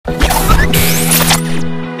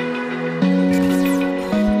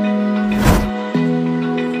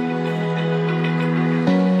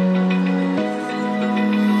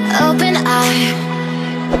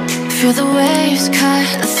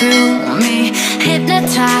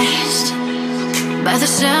hypnotized by the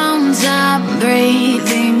sounds I'm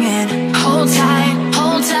breathing in. Hold tight,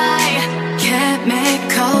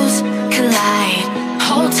 chemicals collide.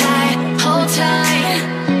 Hold tight, hold tight,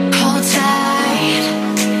 hold tight.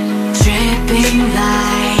 Dripping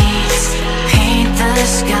lights paint the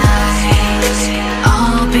skies,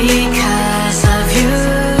 all because of you.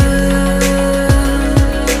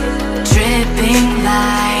 Dripping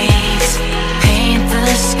lights paint the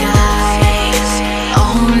skies,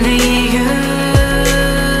 only you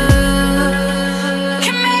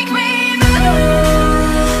can make me move.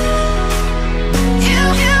 You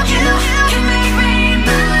can make me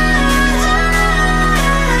move.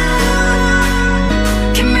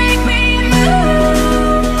 Can make me move.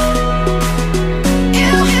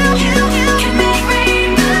 You can make me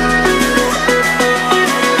move.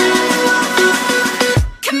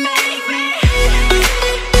 Can make me.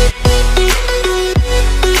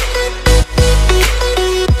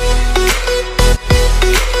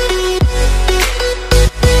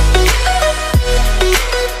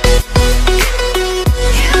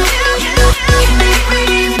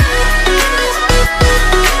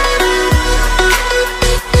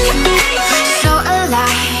 So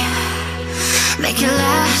alive, make it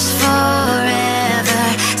last forever.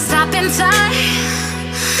 Stop in time,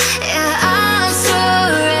 yeah, I'm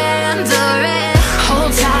surrendering.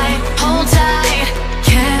 Hold tight,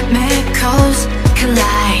 chemicals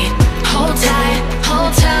collide. Hold tight,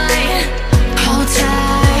 hold tight, hold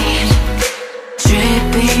tight.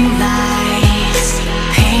 Dripping lights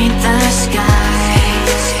paint the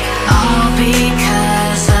skies, all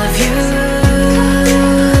because of you.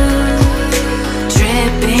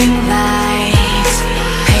 Dripping lights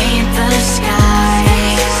paint the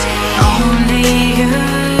skies, only you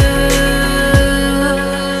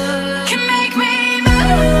can make me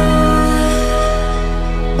move.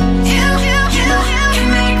 You can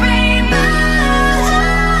make me move.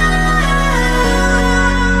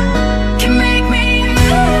 Can make me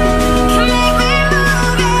move. Can make me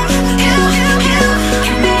move. You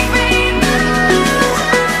can make me move.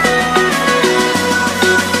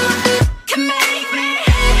 Can make me.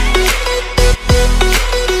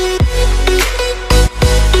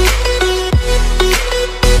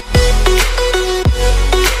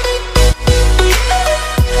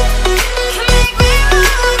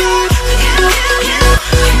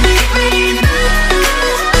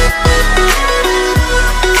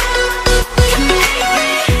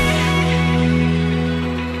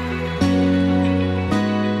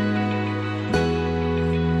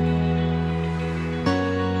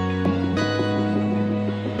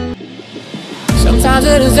 Sometimes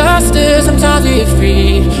a disaster, sometimes we get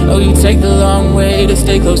free. Oh, you take the long way to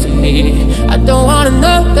stay close to me. I don't want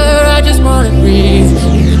another, I just wanna breathe.